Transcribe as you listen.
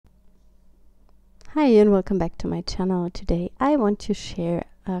Hi and welcome back to my channel. Today I want to share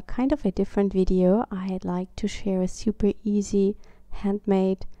a kind of a different video. I'd like to share a super easy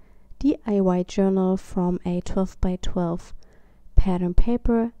handmade DIY journal from a 12 by 12 pattern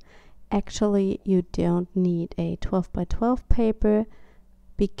paper. Actually, you don't need a 12 by 12 paper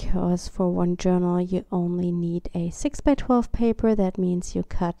because for one journal you only need a 6 by 12 paper. That means you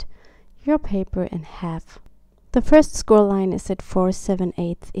cut your paper in half. The first score line is at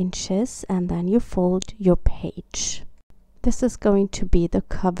 4/7/8 inches and then you fold your page. This is going to be the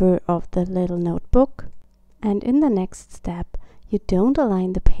cover of the little notebook. And in the next step, you don't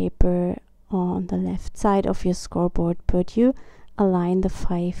align the paper on the left side of your scoreboard, but you align the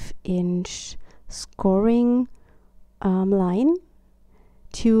 5-inch scoring line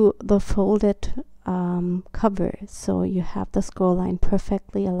to the folded cover. So you have the score line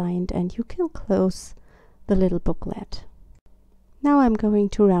perfectly aligned and you can close the little booklet. Now I'm going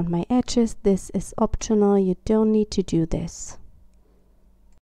to round my edges. This is optional, you don't need to do this.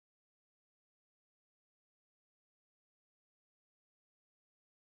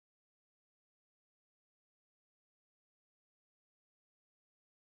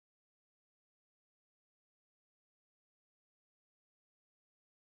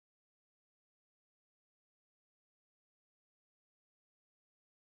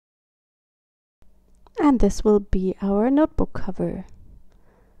 And this will be our notebook cover.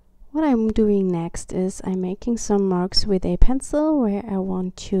 What I'm doing next is I'm making some marks with a pencil where I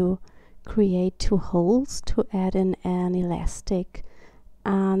want to create 2 holes to add in an elastic.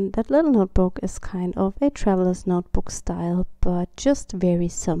 And that little notebook is kind of a traveler's notebook style, but just very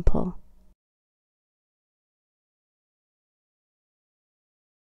simple.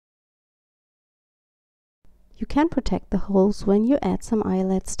 You can protect the holes when you add some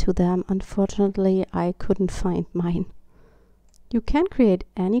eyelets to them. Unfortunately, I couldn't find mine. You can create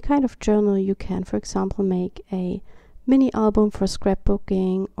any kind of journal. You can, for example, make a mini album for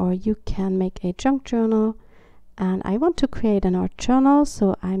scrapbooking, or you can make a junk journal. And I want to create an art journal,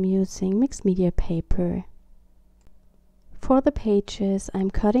 so I'm using mixed media paper. For the pages,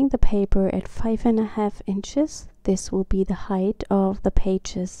 I'm cutting the paper at 5.5 inches. This will be the height of the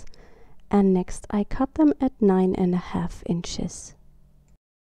pages. And next I cut them at 9.5 inches.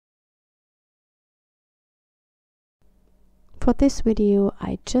 For this video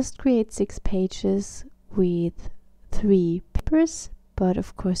I just create 6 pages with 3 papers, but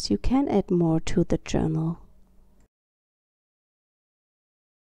of course you can add more to the journal.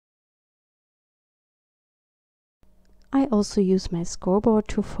 I also use my scoreboard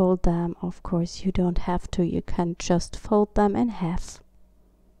to fold them. Of course you don't have to, you can just fold them in half.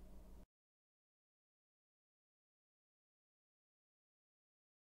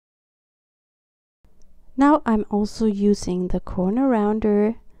 Now I'm also using the corner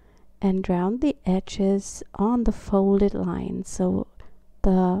rounder and round the edges on the folded line, so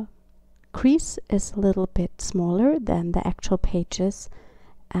the crease is a little bit smaller than the actual pages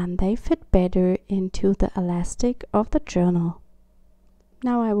and they fit better into the elastic of the journal.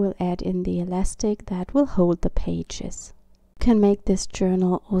 Now I will add in the elastic that will hold the pages. You can make this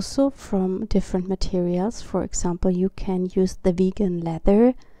journal also from different materials. For example, you can use the vegan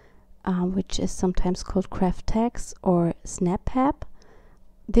leather, which is sometimes called craft tags, or snap pap.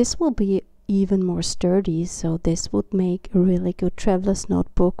 This will be even more sturdy, so this would make a really good traveler's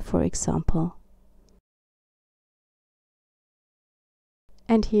notebook, for example.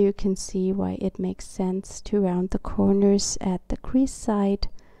 And here you can see why it makes sense to round the corners at the crease side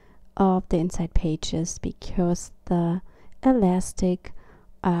of the inside pages, because the elastic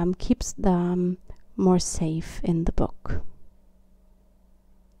keeps them more safe in the book.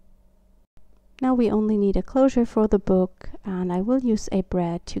 Now we only need a closure for the book, and I will use a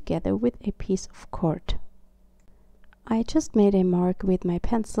brad together with a piece of cord. I just made a mark with my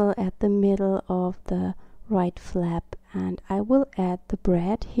pencil at the middle of the right flap, and I will add the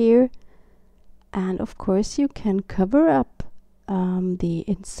brad here. And of course you can cover up the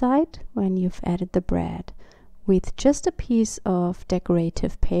inside when you've added the brad with just a piece of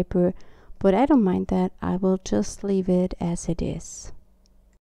decorative paper, but I don't mind that. I will just leave it as it is.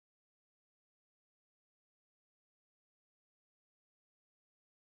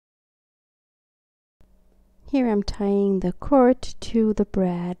 Here I'm tying the cord to the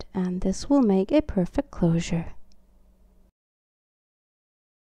brad, and this will make a perfect closure.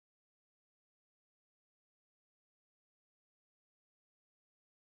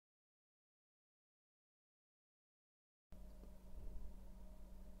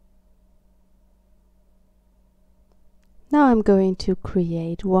 Now I'm going to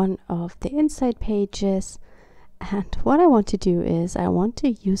create one of the inside pages, And what I want to do is I want to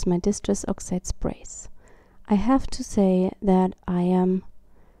use my Distress Oxide Sprays. I have to say that I am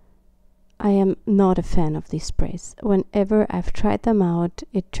not a fan of these sprays. Whenever I've tried them out,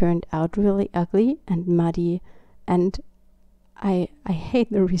 it turned out really ugly and muddy, and I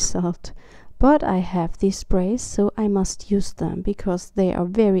hate the result. But I have these sprays, so I must use them because they are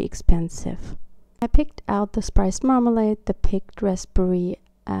very expensive. I picked out the spiced marmalade, the picked raspberry,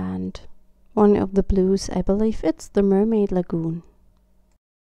 and one of the blues. I believe it's the Mermaid Lagoon.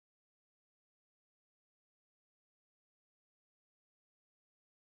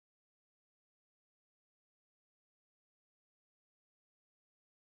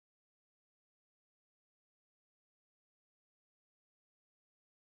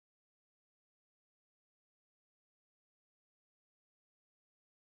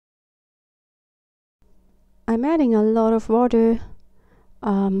 I'm adding a lot of water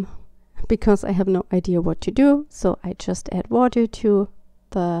because I have no idea what to do, so I just add water to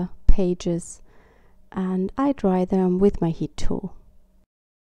the pages and I dry them with my heat tool.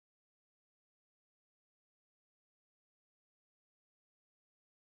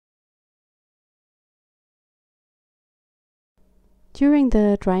 During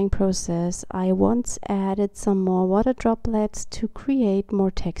the drying process, I once added some more water droplets to create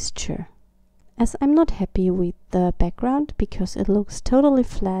more texture. As I'm not happy with the background because it looks totally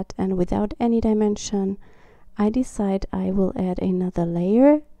flat and without any dimension, I decide I will add another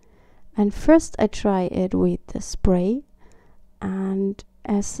layer. And first I try it with the spray, and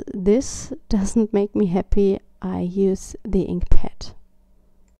as this doesn't make me happy, I use the ink pad.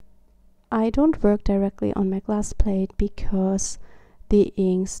 I don't work directly on my glass plate because the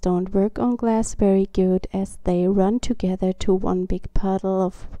inks don't work on glass very good, as they run together to one big puddle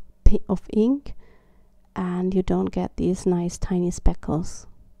of ink and you don't get these nice tiny speckles.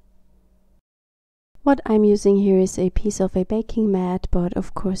 What I'm using here is a piece of a baking mat, but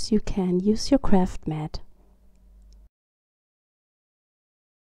of course you can use your craft mat.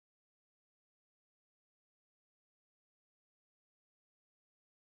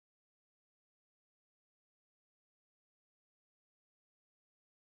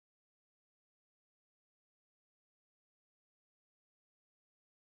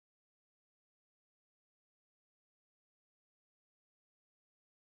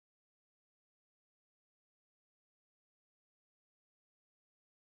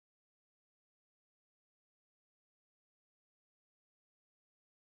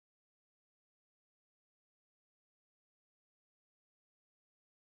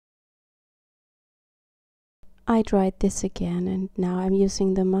 I dried this again and now I'm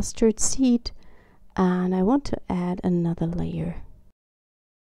using the mustard seed and I want to add another layer.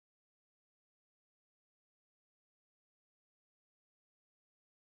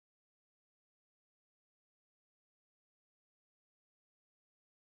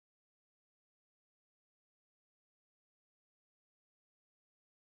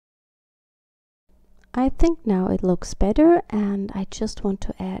 I think now it looks better and I just want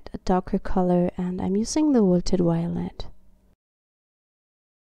to add a darker color and I'm using the Wilted Violet.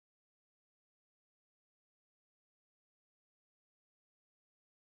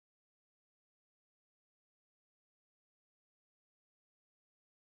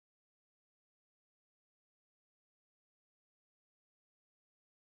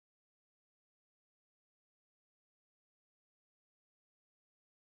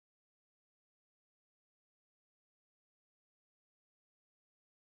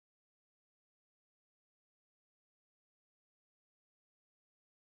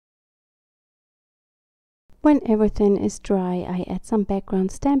 When everything is dry, I add some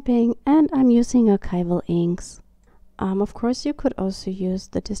background stamping and I'm using Archival Inks. Of course you could also use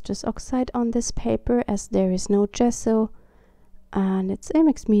the Distress Oxide on this paper, as there is no gesso and it's a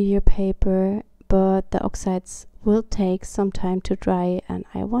mixed media paper, but the oxides will take some time to dry and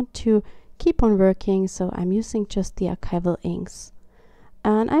I want to keep on working, so I'm using just the Archival Inks.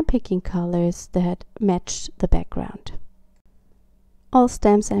 And I'm picking colors that match the background. All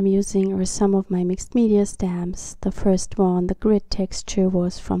stamps I'm using are some of my mixed media stamps. The first one, the grid texture,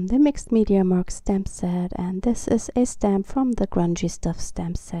 was from the Mixed Media Mark stamp set, and this is a stamp from the Grungy Stuff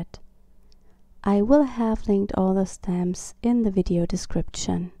stamp set. I will have linked all the stamps in the video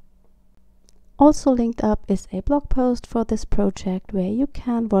description. Also linked up is a blog post for this project where you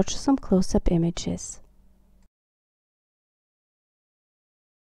can watch some close-up images.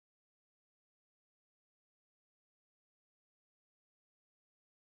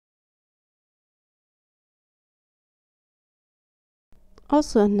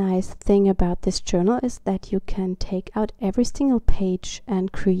 Also, a nice thing about this journal is that you can take out every single page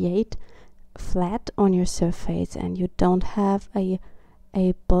and create flat on your surface and you don't have a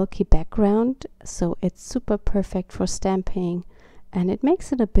bulky background, so it's super perfect for stamping, and it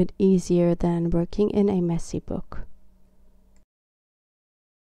makes it a bit easier than working in a messy book.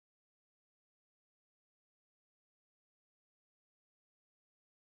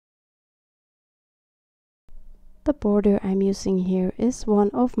 The border I'm using here is one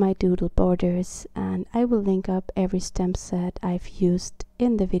of my doodle borders, and I will link up every stamp set I've used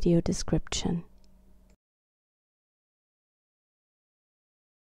in the video description.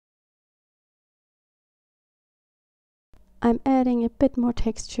 I'm adding a bit more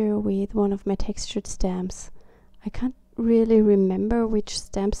texture with one of my textured stamps. I can't really remember which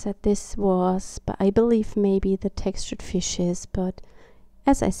stamp set this was, but I believe maybe the textured fishes, but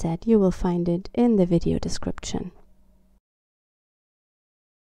as I said, you will find it in the video description.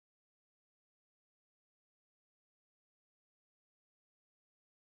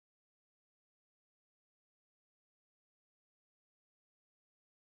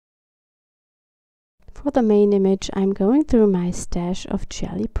 For the main image, I'm going through my stash of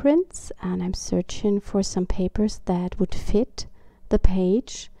jelly prints and I'm searching for some papers that would fit the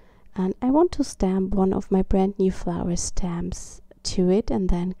page, and I want to stamp one of my brand new flower stamps to it and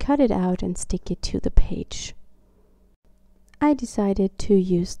then cut it out and stick it to the page. I decided to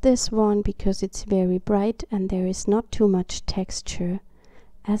use this one because it's very bright and there is not too much texture.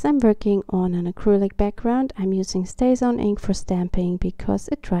 As I'm working on an acrylic background, I'm using StazOn ink for stamping because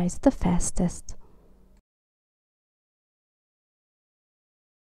it dries the fastest.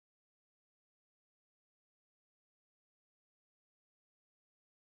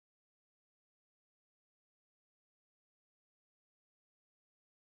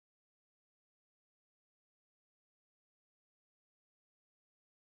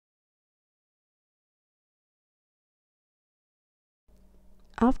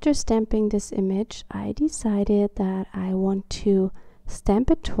 After stamping this image, I decided that I want to stamp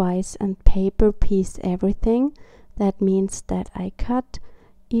it twice and paper piece everything. That means that I cut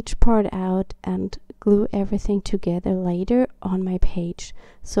each part out and glue everything together later on my page.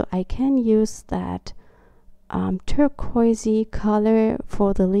 So I can use that turquoisey color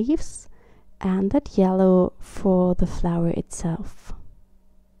for the leaves and that yellow for the flower itself.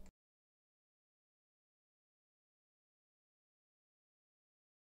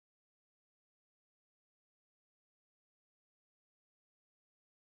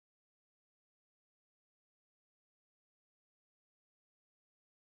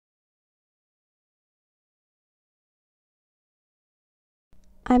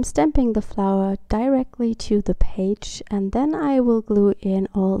 I'm stamping the flower directly to the page and then I will glue in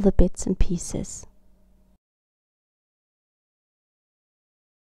all the bits and pieces.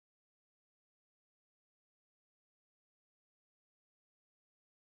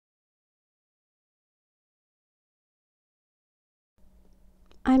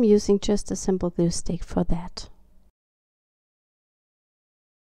 I'm using just a simple glue stick for that.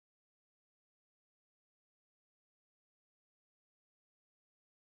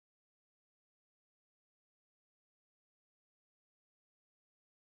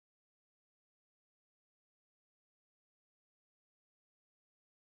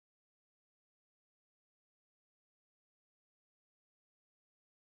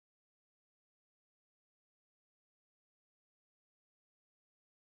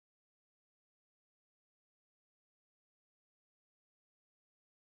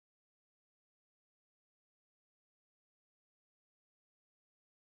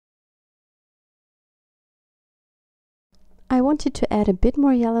 I wanted to add a bit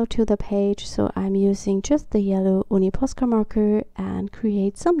more yellow to the page, so I'm using just the yellow Uni Posca marker and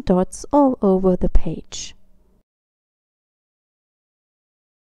create some dots all over the page.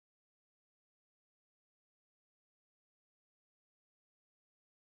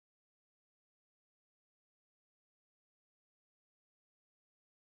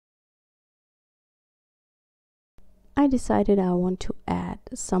 I decided I want to add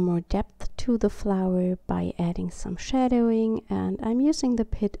some more depth to the flower by adding some shadowing, and I'm using the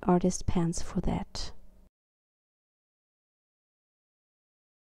Pitt Artist pens for that.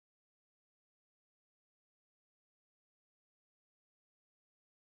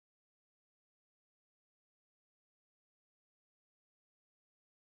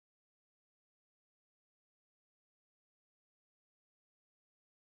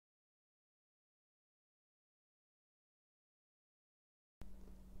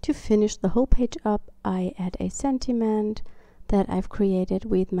 To finish the whole page up, I add a sentiment that I've created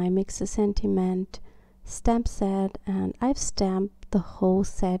with my Mix a Sentiment stamp set, and I've stamped the whole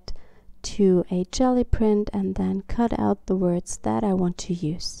set to a jelly print and then cut out the words that I want to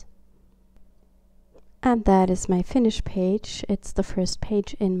use. And that is my finished page. It's the first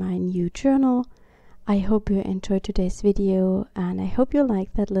page in my new journal. I hope you enjoyed today's video, and I hope you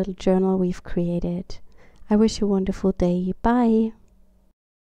like that little journal we've created. I wish you a wonderful day. Bye!